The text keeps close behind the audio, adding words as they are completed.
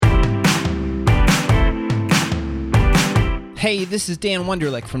Hey, this is Dan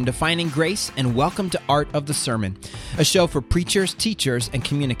Wunderlich from Defining Grace, and welcome to Art of the Sermon, a show for preachers, teachers, and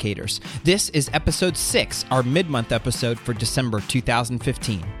communicators. This is episode 6, our mid-month episode for December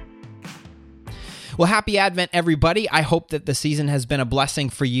 2015. Well, happy Advent, everybody. I hope that the season has been a blessing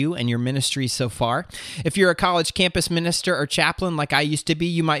for you and your ministry so far. If you're a college campus minister or chaplain like I used to be,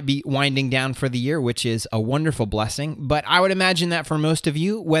 you might be winding down for the year, which is a wonderful blessing. But I would imagine that for most of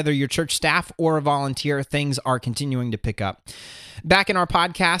you, whether you're church staff or a volunteer, things are continuing to pick up. Back in our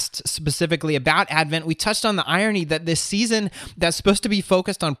podcast, specifically about Advent, we touched on the irony that this season that's supposed to be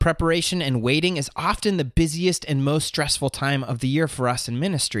focused on preparation and waiting is often the busiest and most stressful time of the year for us in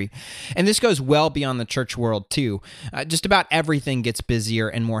ministry. And this goes well beyond the church world, too. Just about everything gets busier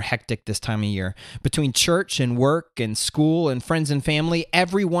and more hectic this time of year. Between church and work and school and friends and family,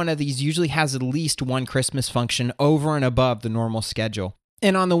 every one of these usually has at least one Christmas function over and above the normal schedule.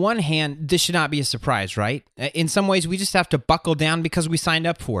 And on the one hand, this should not be a surprise, right? In some ways, we just have to buckle down because we signed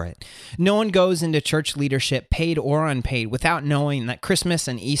up for it. No one goes into church leadership, paid or unpaid, without knowing that Christmas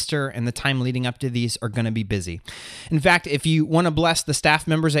and Easter and the time leading up to these are going to be busy. In fact, if you want to bless the staff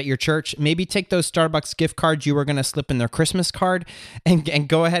members at your church, maybe take those Starbucks gift cards you were going to slip in their Christmas card and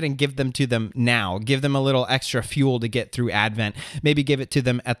go ahead and give them to them now. Give them a little extra fuel to get through Advent. Maybe give it to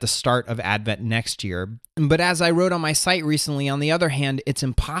them at the start of Advent next year. But as I wrote on my site recently, on the other hand, it's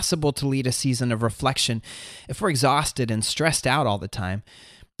impossible to lead a season of reflection if we're exhausted and stressed out all the time.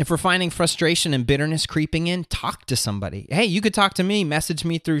 If we're finding frustration and bitterness creeping in, talk to somebody. Hey, you could talk to me, message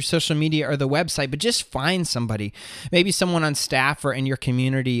me through social media or the website, but just find somebody. Maybe someone on staff or in your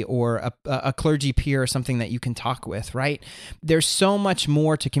community or a clergy peer or something that you can talk with, right? There's so much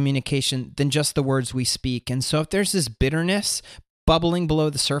more to communication than just the words we speak. And so if there's this bitterness bubbling below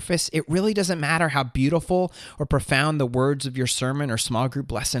the surface, it really doesn't matter how beautiful or profound the words of your sermon or small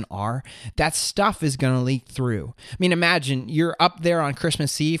group lesson are. That stuff is going to leak through. I mean, imagine you're up there on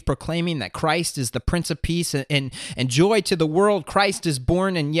Christmas Eve proclaiming that Christ is the Prince of Peace and joy to the world. Christ is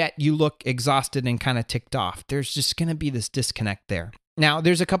born, and yet you look exhausted and kind of ticked off. There's just going to be this disconnect there. Now,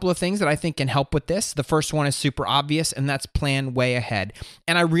 there's a couple of things that I think can help with this. The first one is super obvious, and that's plan way ahead.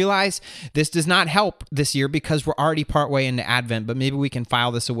 And I realize this does not help this year because we're already partway into Advent, but maybe we can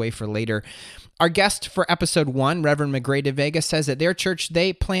file this away for later. Our guest for episode 1, Reverend McGray de Vega, says that their church,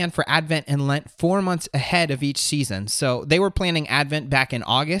 they plan for Advent and Lent 4 months ahead of each season. So they were planning Advent back in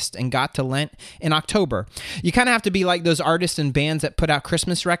August and got to Lent in October. You kind of have to be like those artists and bands that put out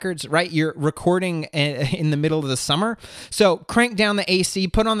Christmas records, right? You're recording in the middle of the summer. So crank down the AC,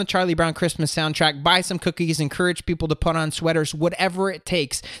 put on the Charlie Brown Christmas soundtrack, buy some cookies, encourage people to put on sweaters, whatever it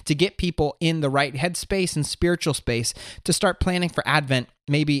takes to get people in the right headspace and spiritual space to start planning for Advent,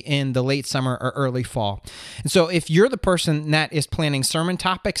 maybe in the late summer or early fall. And so if you're the person that is planning sermon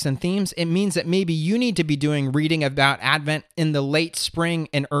topics and themes, it means that maybe you need to be doing reading about Advent in the late spring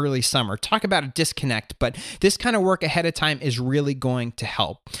and early summer. Talk about a disconnect, but this kind of work ahead of time is really going to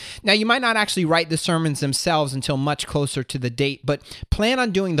help. Now, you might not actually write the sermons themselves until much closer to the date, but plan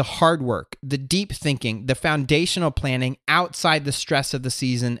on doing the hard work, the deep thinking, the foundational planning outside the stress of the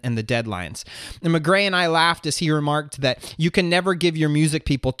season and the deadlines. And McGray and I laughed as he remarked that you can never give your music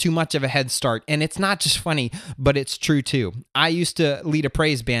people too much of a head start. And it's not just funny, but it's true too. I used to lead a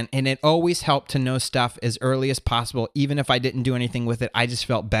praise band, and it always helped to know stuff as early as possible. Even if I didn't do anything with it, I just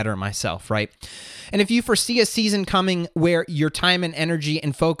felt better myself, right? And if you foresee a season coming where your time and energy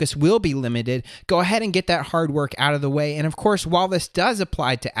and focus will be limited, go ahead and get that hard work out of the way. And of course, while this does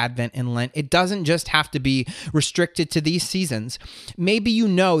apply to Advent and Lent, it doesn't just have to be restricted to these seasons. Maybe you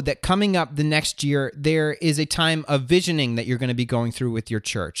know that coming up the next year, there is a time of visioning that you're going to be going through with your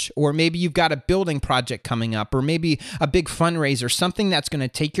church. Or maybe you've got a building project coming up, or maybe a big fundraiser, something that's going to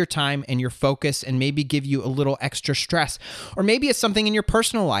take your time and your focus and maybe give you a little extra stress. Or maybe it's something in your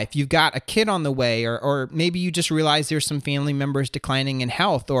personal life. You've got a kid on the way, or maybe you just realize there's some family members declining in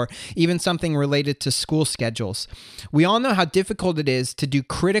health, or even something related to school schedules. We all know how difficult it is to do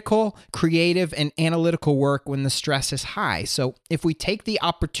critical, creative, and analytical work when the stress is high. So if we take the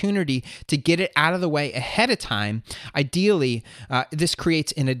opportunity to get it out of the way ahead of time, ideally, this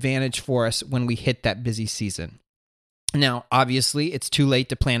creates an advantage for us when we hit that busy season. Now, obviously, it's too late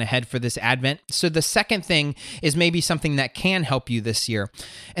to plan ahead for this Advent. So the second thing is maybe something that can help you this year,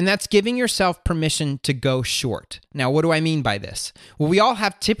 and that's giving yourself permission to go short. Now, what do I mean by this? Well, we all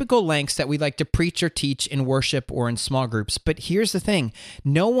have typical lengths that we like to preach or teach in worship or in small groups. But here's the thing.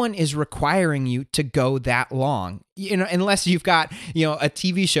 No one is requiring you to go that long. Unless you've got, a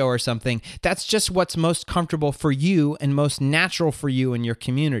TV show or something. That's just what's most comfortable for you and most natural for you and your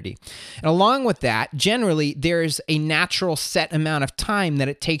community. And along with that, generally, there's a natural set amount of time that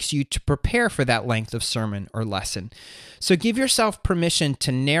it takes you to prepare for that length of sermon or lesson. So give yourself permission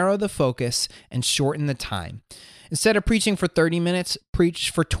to narrow the focus and shorten the time. Instead of preaching for 30 minutes, preach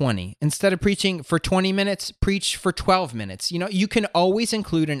for 20. Instead of preaching for 20 minutes, preach for 12 minutes. You can always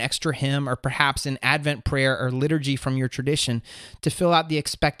include an extra hymn or perhaps an Advent prayer or liturgy from your tradition to fill out the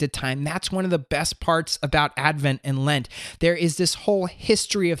expected time. That's one of the best parts about Advent and Lent. There is this whole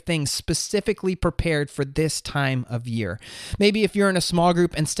history of things specifically prepared for this time of year. Maybe if you're in a small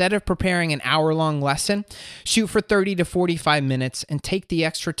group, instead of preparing an hour-long lesson, shoot for 30 to 45 minutes and take the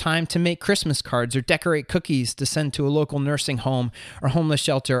extra time to make Christmas cards or decorate cookies to send to a local nursing home or homeless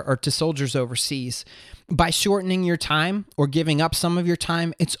shelter or to soldiers overseas. By shortening your time or giving up some of your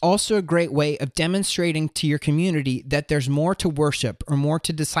time, it's also a great way of demonstrating to your community that there's more to worship or more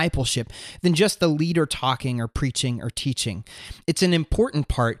to discipleship than just the leader talking or preaching or teaching. It's an important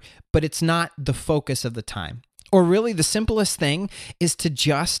part, but it's not the focus of the time. Or really, the simplest thing is to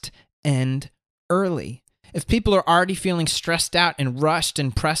just end early. If people are already feeling stressed out and rushed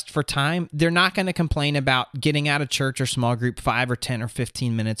and pressed for time, they're not going to complain about getting out of church or small group 5 or 10 or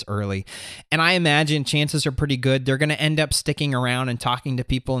 15 minutes early. And I imagine chances are pretty good they're going to end up sticking around and talking to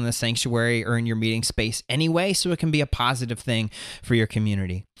people in the sanctuary or in your meeting space anyway, so it can be a positive thing for your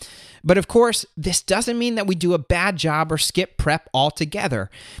community. But of course, this doesn't mean that we do a bad job or skip prep altogether.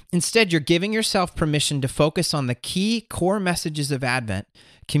 Instead, you're giving yourself permission to focus on the key core messages of Advent,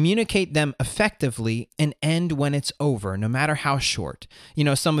 communicate them effectively, and end when it's over, no matter how short.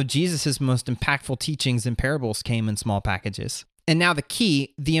 Some of Jesus' most impactful teachings and parables came in small packages. And now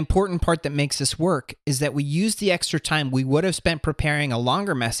the important part that makes this work is that we use the extra time we would have spent preparing a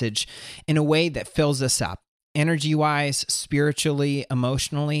longer message in a way that fills us up. Energy-wise, spiritually,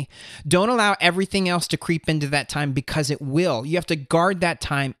 emotionally. Don't allow everything else to creep into that time because it will. You have to guard that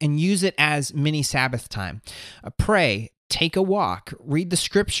time and use it as mini Sabbath time. Pray. Take a walk, read the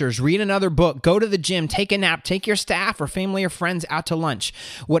scriptures, read another book, go to the gym, take a nap, take your staff or family or friends out to lunch.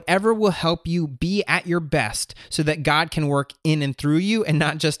 Whatever will help you be at your best so that God can work in and through you and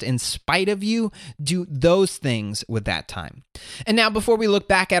not just in spite of you. Do those things with that time. And now, before we look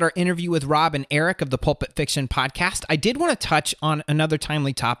back at our interview with Rob and Eric of the Pulpit Fiction podcast, I did want to touch on another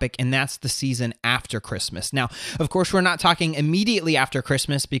timely topic, and that's the season after Christmas. Now, of course, we're not talking immediately after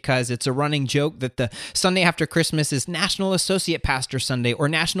Christmas because it's a running joke that the Sunday after Christmas is National Associate Pastor Sunday or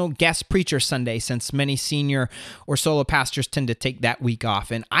National Guest Preacher Sunday, since many senior or solo pastors tend to take that week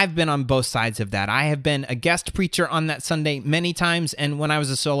off. And I've been on both sides of that. I have been a guest preacher on that Sunday many times, and when I was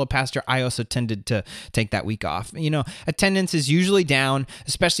a solo pastor, I also tended to take that week off. Attendance is usually down,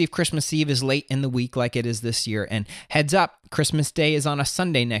 especially if Christmas Eve is late in the week like it is this year. And heads up, Christmas Day is on a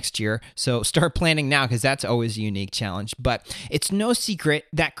Sunday next year, so start planning now because that's always a unique challenge. But it's no secret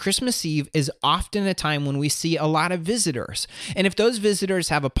that Christmas Eve is often a time when we see a lot of visitors. And if those visitors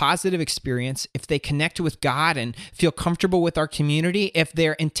have a positive experience, if they connect with God and feel comfortable with our community, if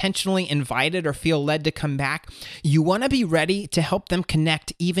they're intentionally invited or feel led to come back, you want to be ready to help them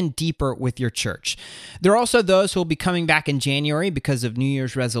connect even deeper with your church. There are also those who will be coming back in January because of New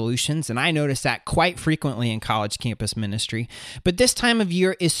Year's resolutions, and I notice that quite frequently in college campus ministry. But this time of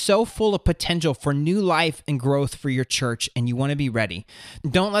year is so full of potential for new life and growth for your church, and you want to be ready.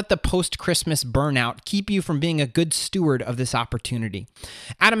 Don't let the post-Christmas burnout keep you from being a good steward of this opportunity.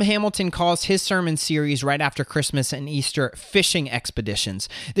 Adam Hamilton calls his sermon series right after Christmas and Easter fishing expeditions.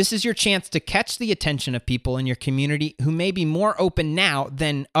 This is your chance to catch the attention of people in your community who may be more open now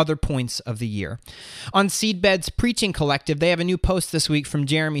than other points of the year. On Seedbed's Preaching Collective, they have a new post this week from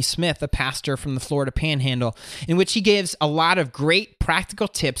Jeremy Smith, a pastor from the Florida Panhandle, in which he gives a lot of great practical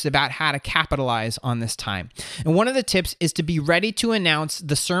tips about how to capitalize on this time. And one of the tips is to be ready to announce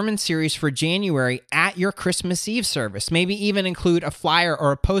the sermon series for January at your Christmas Eve service. Maybe even include a flyer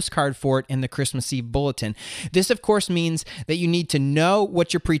or a postcard for it in the Christmas Eve bulletin. This, of course, means that you need to know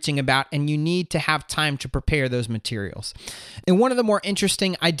what you're preaching about and you need to have time to prepare those materials. And one of the more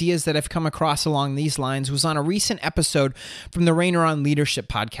interesting ideas that I've come across along these lines was on a recent episode from the Rainer on Leadership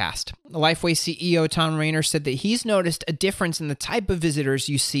podcast. Lifeway CEO Tom Rainer said that he's noticed a difference in the type of visitors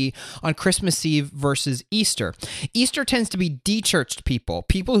you see on Christmas Eve versus Easter. Easter tends to be de-churched people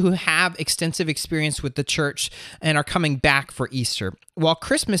who have extensive experience with the church and are coming back for Easter, while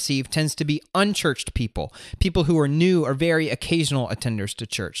Christmas Eve tends to be unchurched people who are new or very occasional attenders to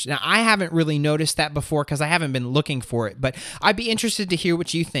church. Now, I haven't really noticed that before because I haven't been looking for it, but I'd be interested to hear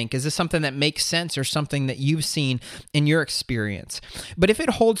what you think. Is this something that makes sense or something that you've seen in your experience? But if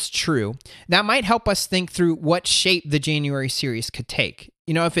it holds true, that might help us think through what shape the January series could take.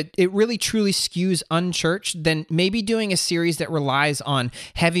 If it really truly skews unchurched, then maybe doing a series that relies on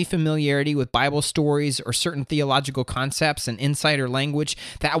heavy familiarity with Bible stories or certain theological concepts and insider language,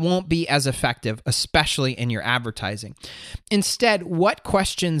 that won't be as effective, especially in your advertising. Instead, what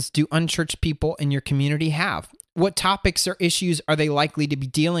questions do unchurched people in your community have? What topics or issues are they likely to be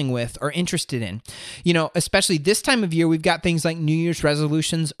dealing with or interested in? Especially this time of year, we've got things like New Year's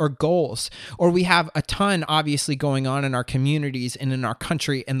resolutions or goals, or we have a ton obviously going on in our communities and in our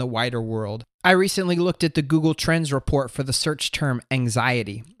country and the wider world. I recently looked at the Google Trends report for the search term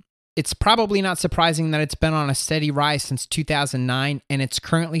anxiety. It's probably not surprising that it's been on a steady rise since 2009, and it's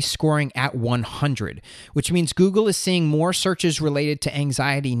currently scoring at 100, which means Google is seeing more searches related to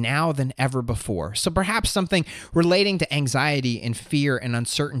anxiety now than ever before. So perhaps something relating to anxiety and fear and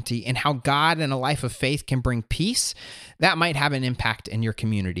uncertainty and how God and a life of faith can bring peace, that might have an impact in your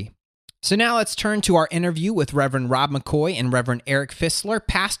community. So now let's turn to our interview with Reverend Rob McCoy and Reverend Eric Fissler,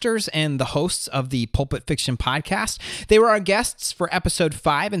 pastors and the hosts of the Pulpit Fiction podcast. They were our guests for episode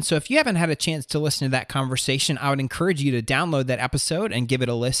 5, and so if you haven't had a chance to listen to that conversation, I would encourage you to download that episode and give it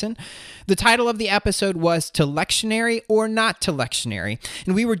a listen. The title of the episode was To Lectionary or Not to Lectionary,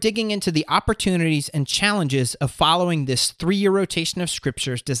 and we were digging into the opportunities and challenges of following this 3-year rotation of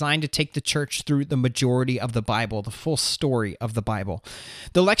scriptures designed to take the church through the majority of the Bible, the full story of the Bible.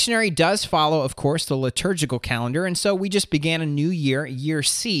 The lectionary does follow, of course, the liturgical calendar, and so we just began a new year, year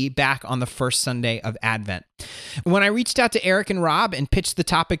C, back on the first Sunday of Advent. When I reached out to Eric and Rob and pitched the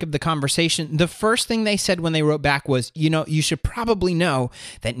topic of the conversation, the first thing they said when they wrote back was, you should probably know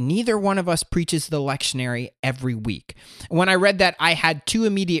that neither one of us preaches the lectionary every week. When I read that, I had 2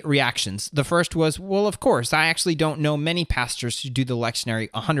 immediate reactions. The first was, well, of course, I actually don't know many pastors who do the lectionary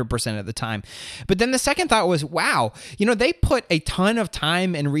 100% of the time. But then the second thought was, wow, they put a ton of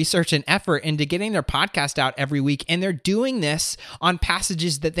time and research and effort into getting their podcast out every week, and they're doing this on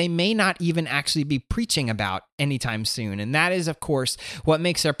passages that they may not even actually be preaching about anytime soon. And that is, of course, what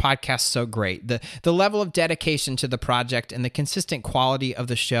makes their podcast so great. The level of dedication to the project and the consistent quality of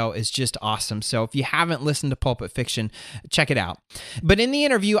the show is just awesome. So if you haven't listened to Pulpit Fiction, check it out. But in the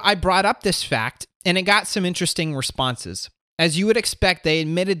interview, I brought up this fact, and it got some interesting responses. As you would expect, they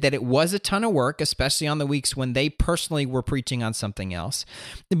admitted that it was a ton of work, especially on the weeks when they personally were preaching on something else.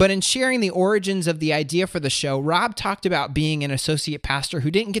 But in sharing the origins of the idea for the show, Rob talked about being an associate pastor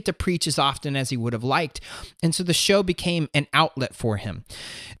who didn't get to preach as often as he would have liked, and so the show became an outlet for him.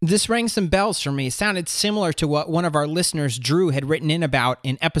 This rang some bells for me. It sounded similar to what one of our listeners, Drew, had written in about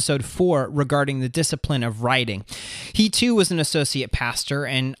in episode 4 regarding the discipline of writing. He too was an associate pastor,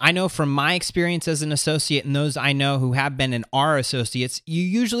 and I know from my experience as an associate and those I know who have been and are associates, you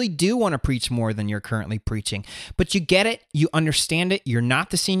usually do want to preach more than you're currently preaching. But you get it, you understand it, you're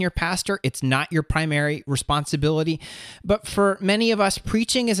not the senior pastor, it's not your primary responsibility. But for many of us,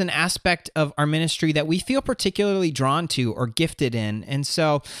 preaching is an aspect of our ministry that we feel particularly drawn to or gifted in. And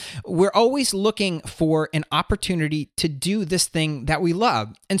so we're always looking for an opportunity to do this thing that we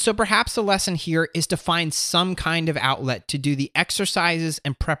love. And so perhaps the lesson here is to find some kind of outlet to do the exercises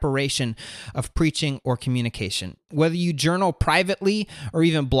and preparation of preaching or communication. Whether you journal privately or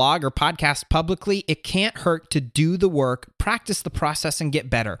even blog or podcast publicly, it can't hurt to do the work, practice the process, and get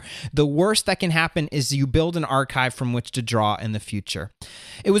better. The worst that can happen is you build an archive from which to draw in the future.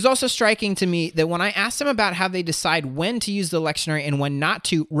 It was also striking to me that when I asked them about how they decide when to use the lectionary and when not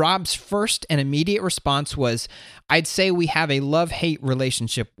to, Rob's first and immediate response was, I'd say we have a love-hate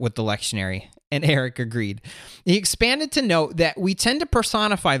relationship with the lectionary. And Eric agreed. He expanded to note that we tend to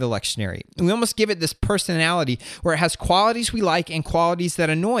personify the lectionary. We almost give it this personality where it has qualities we like and qualities that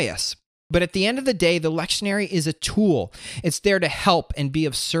annoy us. But at the end of the day, the lectionary is a tool. It's there to help and be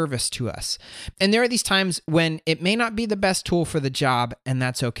of service to us. And there are these times when it may not be the best tool for the job, and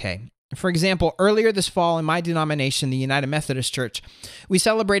that's okay. For example, earlier this fall in my denomination, the United Methodist Church, we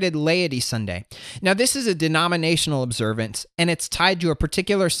celebrated Laity Sunday. Now, this is a denominational observance, and it's tied to a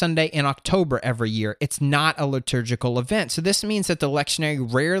particular Sunday in October every year. It's not a liturgical event. So this means that the lectionary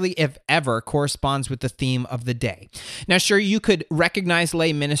rarely, if ever, corresponds with the theme of the day. Now, sure, you could recognize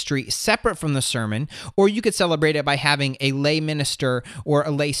lay ministry separate from the sermon, or you could celebrate it by having a lay minister or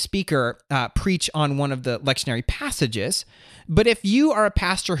a lay speaker preach on one of the lectionary passages. But if you are a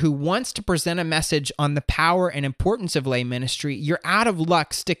pastor who wants to present a message on the power and importance of lay ministry, you're out of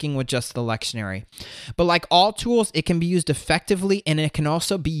luck sticking with just the lectionary. But like all tools, it can be used effectively and it can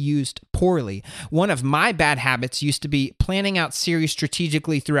also be used poorly. One of my bad habits used to be planning out series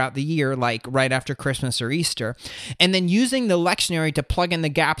strategically throughout the year, like right after Christmas or Easter, and then using the lectionary to plug in the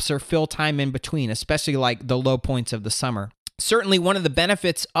gaps or fill time in between, especially like the low points of the summer. Certainly, one of the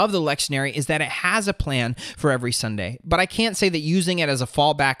benefits of the lectionary is that it has a plan for every Sunday, but I can't say that using it as a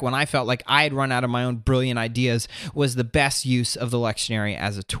fallback when I felt like I had run out of my own brilliant ideas was the best use of the lectionary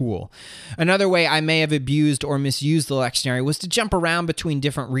as a tool. Another way I may have abused or misused the lectionary was to jump around between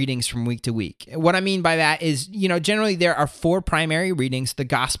different readings from week to week. What I mean by that is, generally there are 4 primary readings: the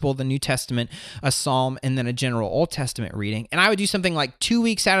Gospel, the New Testament, a Psalm, and then a general Old Testament reading. And I would do something like 2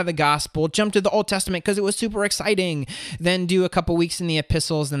 weeks out of the Gospel, jump to the Old Testament because it was super exciting, then do a couple weeks in the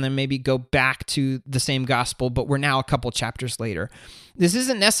epistles, and then maybe go back to the same gospel, but we're now a couple chapters later. This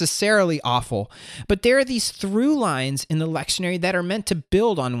isn't necessarily awful, but there are these through lines in the lectionary that are meant to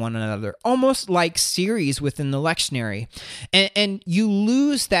build on one another, almost like series within the lectionary. And you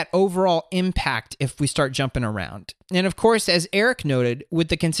lose that overall impact if we start jumping around. And of course, as Eric noted, with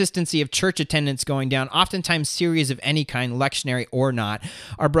the consistency of church attendance going down, oftentimes series of any kind, lectionary or not,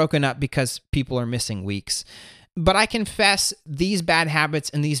 are broken up because people are missing weeks. But I confess these bad habits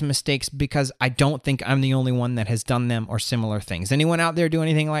and these mistakes because I don't think I'm the only one that has done them or similar things. Anyone out there do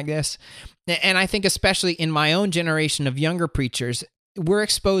anything like this? And I think especially in my own generation of younger preachers, we're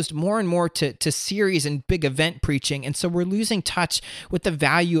exposed more and more to series and big event preaching, and so we're losing touch with the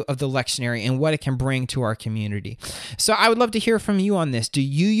value of the lectionary and what it can bring to our community. So I would love to hear from you on this. Do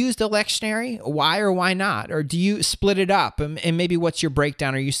you use the lectionary? Why or why not? Or do you split it up? And maybe what's your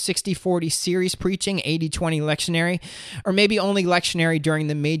breakdown? Are you 60-40 series preaching, 80-20 lectionary? Or maybe only lectionary during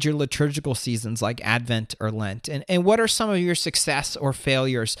the major liturgical seasons like Advent or Lent? And what are some of your success or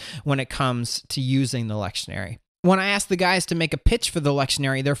failures when it comes to using the lectionary? When I asked the guys to make a pitch for the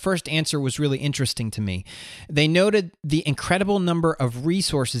lectionary, their first answer was really interesting to me. They noted the incredible number of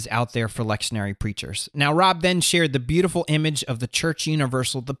resources out there for lectionary preachers. Now, Rob then shared the beautiful image of the Church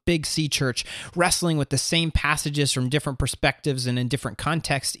Universal, the Big C Church, wrestling with the same passages from different perspectives and in different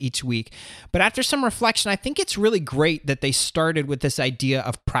contexts each week. But after some reflection, I think it's really great that they started with this idea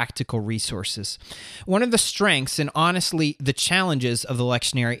of practical resources. One of the strengths and honestly the challenges of the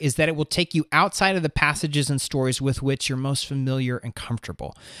lectionary is that it will take you outside of the passages and stories with which you're most familiar and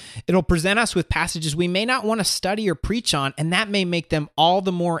comfortable. It'll present us with passages we may not want to study or preach on, and that may make them all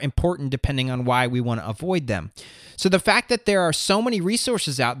the more important depending on why we want to avoid them. So the fact that there are so many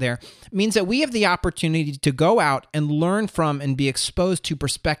resources out there means that we have the opportunity to go out and learn from and be exposed to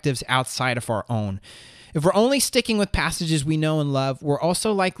perspectives outside of our own. If we're only sticking with passages we know and love, we're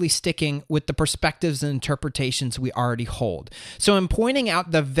also likely sticking with the perspectives and interpretations we already hold. So in pointing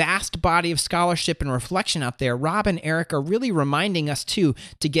out the vast body of scholarship and reflection out there, Rob and Eric are really reminding us too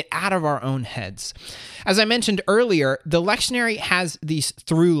to get out of our own heads. As I mentioned earlier, the lectionary has these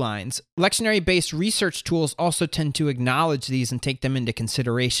through lines. Lectionary-based research tools also tend to acknowledge these and take them into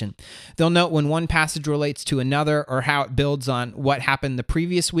consideration. They'll note when one passage relates to another or how it builds on what happened the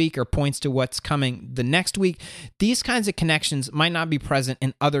previous week or points to what's coming the next week. These kinds of connections might not be present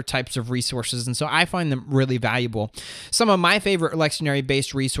in other types of resources, and so I find them really valuable. Some of my favorite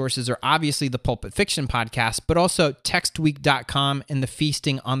lectionary-based resources are obviously the Pulpit Fiction podcast, but also textweek.com and the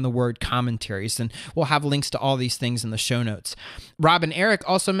Feasting on the Word commentaries, and we'll have links to all these things in the show notes. Rob and Eric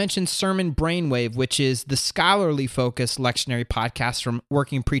also mentioned Sermon Brainwave, which is the scholarly focused lectionary podcast from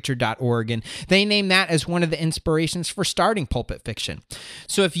workingpreacher.org, and they name that as one of the inspirations for starting Pulpit Fiction.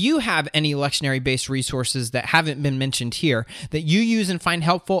 So if you have any lectionary-based resources that haven't been mentioned here that you use and find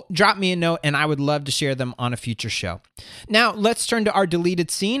helpful, drop me a note and I would love to share them on a future show. Now, let's turn to our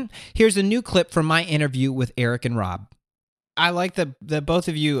deleted scene. Here's a new clip from my interview with Eric and Rob. I like that both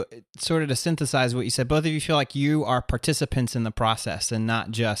of you, sort of to synthesize what you said, both of you feel like you are participants in the process and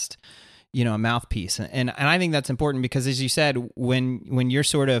not just, a mouthpiece. And I think that's important because, as you said, when you're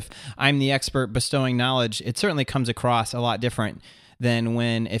sort of, I'm the expert bestowing knowledge, it certainly comes across a lot different than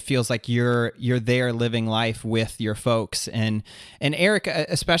when it feels like you're there living life with your folks. And Eric,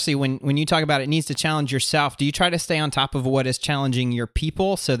 especially when you talk about it needs to challenge yourself, do you try to stay on top of what is challenging your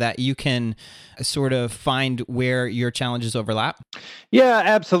people so that you can sort of find where your challenges overlap? Yeah,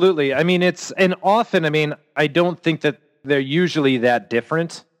 absolutely. I mean, I don't think that they're usually that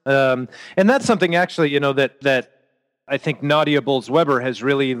different. And that's something actually, that I think Nadia Bolz-Weber has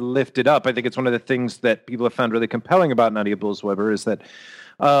really lifted up. I think it's one of the things that people have found really compelling about Nadia Bolz-Weber is that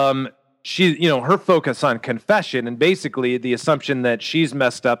she, her focus on confession and basically the assumption that she's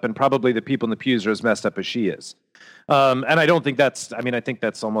messed up and probably the people in the pews are as messed up as she is. And I don't think I think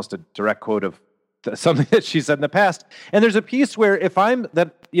that's almost a direct quote of something that she said in the past. And there's a piece where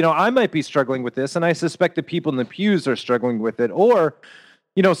I might be struggling with this, and I suspect the people in the pews are struggling with it. Or,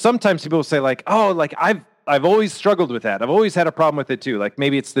 sometimes people will say like, oh, like I've always struggled with that. I've always had a problem with it too. Like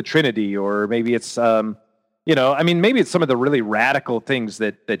maybe it's the Trinity, or maybe it's, maybe it's some of the really radical things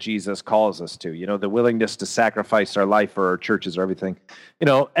that Jesus calls us to, the willingness to sacrifice our life for our churches or everything,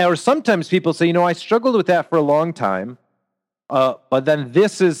 or sometimes people say, I struggled with that for a long time. But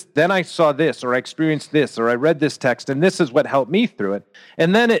then I saw this, or I experienced this, or I read this text, and this is what helped me through it.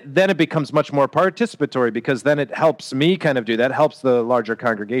 And then it becomes much more participatory, because then it helps me kind of do that, helps the larger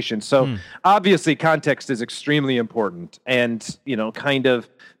congregation. So obviously context is extremely important, and, kind of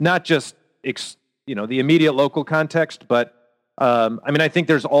not just, the immediate local context, but I think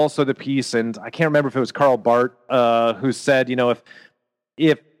there's also the piece, and I can't remember if it was Karl Barth who said,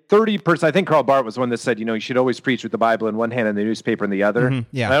 if 30%, I think Karl Barth was the one that said, you should always preach with the Bible in one hand and the newspaper in the other. Mm-hmm,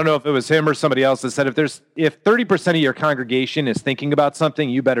 yeah. I don't know if it was him or somebody else that said, if 30% of your congregation is thinking about something,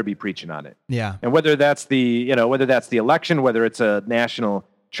 you better be preaching on it. Yeah. And whether that's the election, whether it's a national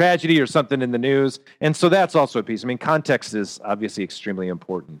tragedy or something in the news. And so that's also a piece. Context is obviously extremely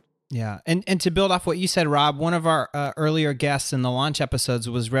important. Yeah. And to build off what you said, Rob, one of our earlier guests in the launch episodes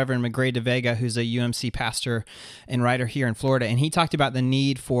was Reverend McGray de Vega, who's a UMC pastor and writer here in Florida. And he talked about the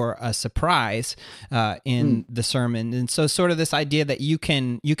need for a surprise in the sermon. And so sort of this idea that you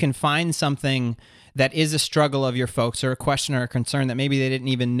can find something that is a struggle of your folks, or a question or a concern that maybe they didn't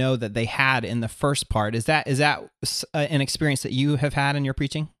even know that they had in the first part. Is that an experience that you have had in your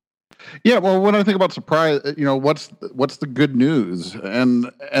preaching? Yeah, well, when I think about surprise, what's the good news?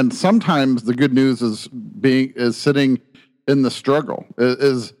 And sometimes the good news is sitting in the struggle,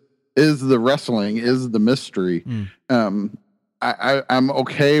 is the wrestling, is the mystery. I'm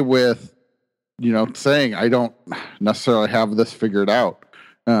okay with, saying I don't necessarily have this figured out,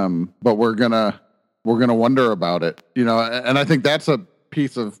 but we're gonna wonder about it, and I think that's a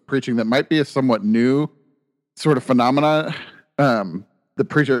piece of preaching that might be a somewhat new sort of phenomena. The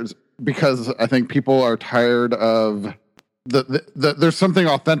preachers, because I think people are tired of there's something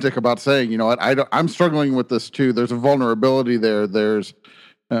authentic about saying, I'm struggling with this too. There's a vulnerability there. There's,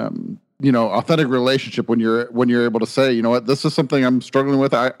 authentic relationship when you're able to say, this is something I'm struggling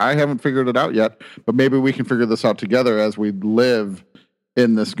with. I haven't figured it out yet, but maybe we can figure this out together as we live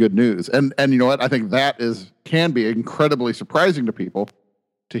in this good news. And I think that can be incredibly surprising to people,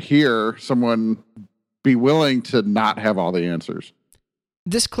 to hear someone be willing to not have all the answers.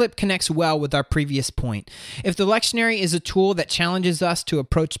 This clip connects well with our previous point. If the lectionary is a tool that challenges us to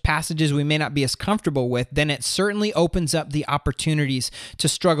approach passages we may not be as comfortable with, then it certainly opens up the opportunities to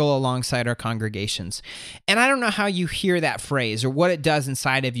struggle alongside our congregations. And I don't know how you hear that phrase or what it does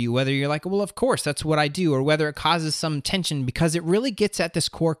inside of you, whether you're like, well, of course, that's what I do, or whether it causes some tension, because it really gets at this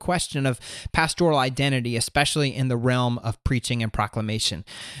core question of pastoral identity, especially in the realm of preaching and proclamation.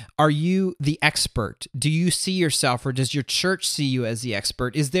 Are you the expert? Do you see yourself, or does your church see you as the expert?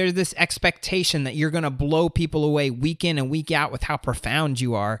 Is there this expectation that you're going to blow people away week in and week out with how profound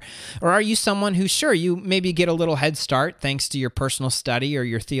you are? Or are you someone who, sure, you maybe get a little head start thanks to your personal study or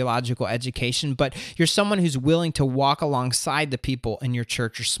your theological education, but you're someone who's willing to walk alongside the people in your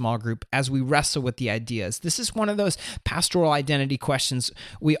church or small group as we wrestle with the ideas? This is one of those pastoral identity questions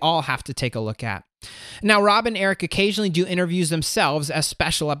we all have to take a look at. Now, Rob and Eric occasionally do interviews themselves as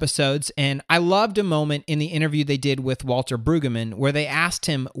special episodes, and I loved a moment in the interview they did with Walter Brueggemann where they asked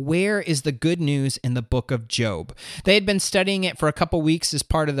him, where is the good news in the book of Job? They had been studying it for a couple weeks as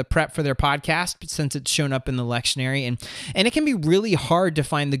part of the prep for their podcast, since it's shown up in the lectionary, and it can be really hard to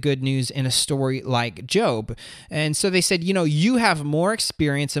find the good news in a story like Job. And so they said, you have more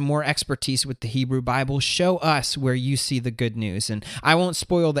experience and more expertise with the Hebrew Bible. Show us where you see the good news. And I won't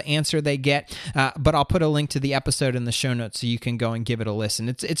spoil the answer they get, but I'll put a link to the episode in the show notes so you can go and give it a listen.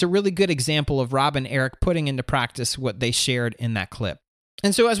 It's a really good example of Rob and Eric putting into practice what they shared in that clip.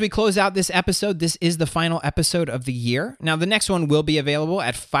 And so as we close out this episode, this is the final episode of the year. Now, the next one will be available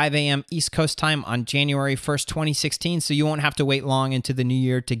at 5 a.m. East Coast time on January 1st, 2016, so you won't have to wait long into the new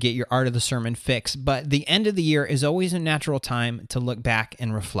year to get your Art of the Sermon fix. But the end of the year is always a natural time to look back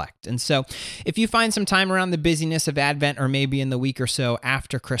and reflect. And so if you find some time around the busyness of Advent or maybe in the week or so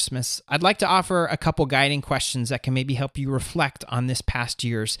after Christmas, I'd like to offer a couple guiding questions that can maybe help you reflect on this past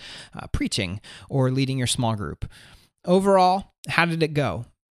year's preaching or leading your small group. Overall, how did it go?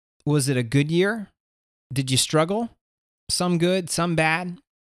 Was it a good year? Did you struggle? Some good, some bad?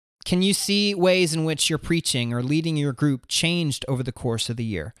 Can you see ways in which your preaching or leading your group changed over the course of the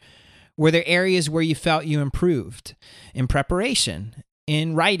year? Were there areas where you felt you improved in preparation,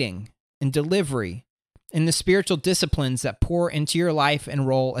 in writing, in delivery, in the spiritual disciplines that pour into your life and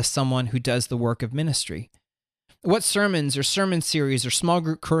role as someone who does the work of ministry? What sermons or sermon series or small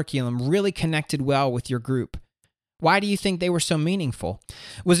group curriculum really connected well with your group? Why do you think they were so meaningful?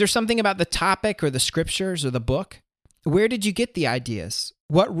 Was there something about the topic or the scriptures or the book? Where did you get the ideas?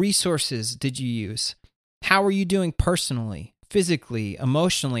 What resources did you use? How were you doing personally, physically,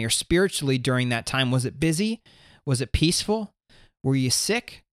 emotionally, or spiritually during that time? Was it busy? Was it peaceful? Were you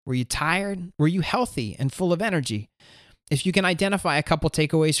sick? Were you tired? Were you healthy and full of energy? If you can identify a couple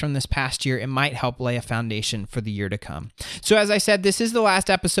takeaways from this past year, it might help lay a foundation for the year to come. So as I said, this is the last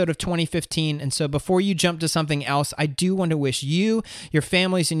episode of 2015, and so before you jump to something else, I do want to wish you, your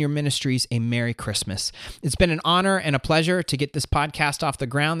families, and your ministries a Merry Christmas. It's been an honor and a pleasure to get this podcast off the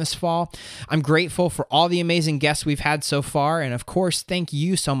ground this fall. I'm grateful for all the amazing guests we've had so far, and of course, thank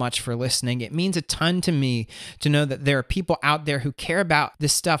you so much for listening. It means a ton to me to know that there are people out there who care about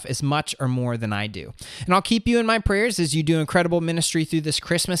this stuff as much or more than I do. And I'll keep you in my prayers as you do incredible ministry through this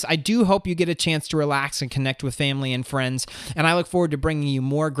Christmas. I do hope you get a chance to relax and connect with family and friends, and I look forward to bringing you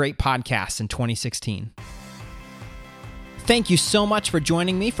more great podcasts in 2016. Thank you so much for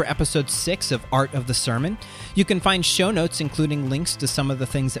joining me for episode 6 of Art of the Sermon. You can find show notes, including links to some of the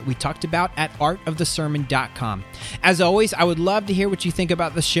things that we talked about, at artofthesermon.com. As always, I would love to hear what you think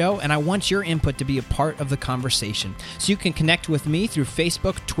about the show, and I want your input to be a part of the conversation. So you can connect with me through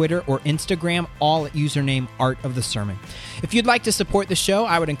Facebook, Twitter, or Instagram, all at username Art of the Sermon. If you'd like to support the show,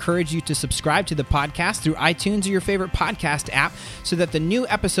 I would encourage you to subscribe to the podcast through iTunes or your favorite podcast app so that the new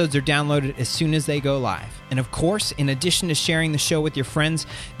episodes are downloaded as soon as they go live. And of course, in addition to sharing the show with your friends,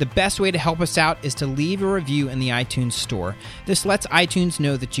 the best way to help us out is to leave a review in the iTunes store. This lets iTunes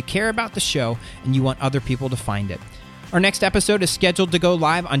know that you care about the show and you want other people to find it. Our next episode is scheduled to go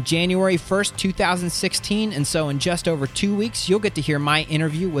live on January 1st, 2016, and so in just over 2 weeks, you'll get to hear my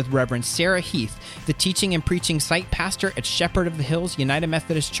interview with Reverend Sarah Heath, the teaching and preaching site pastor at Shepherd of the Hills United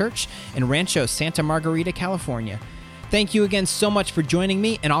Methodist Church in Rancho Santa Margarita, California. Thank you again so much for joining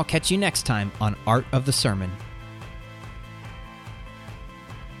me, and I'll catch you next time on Art of the Sermon.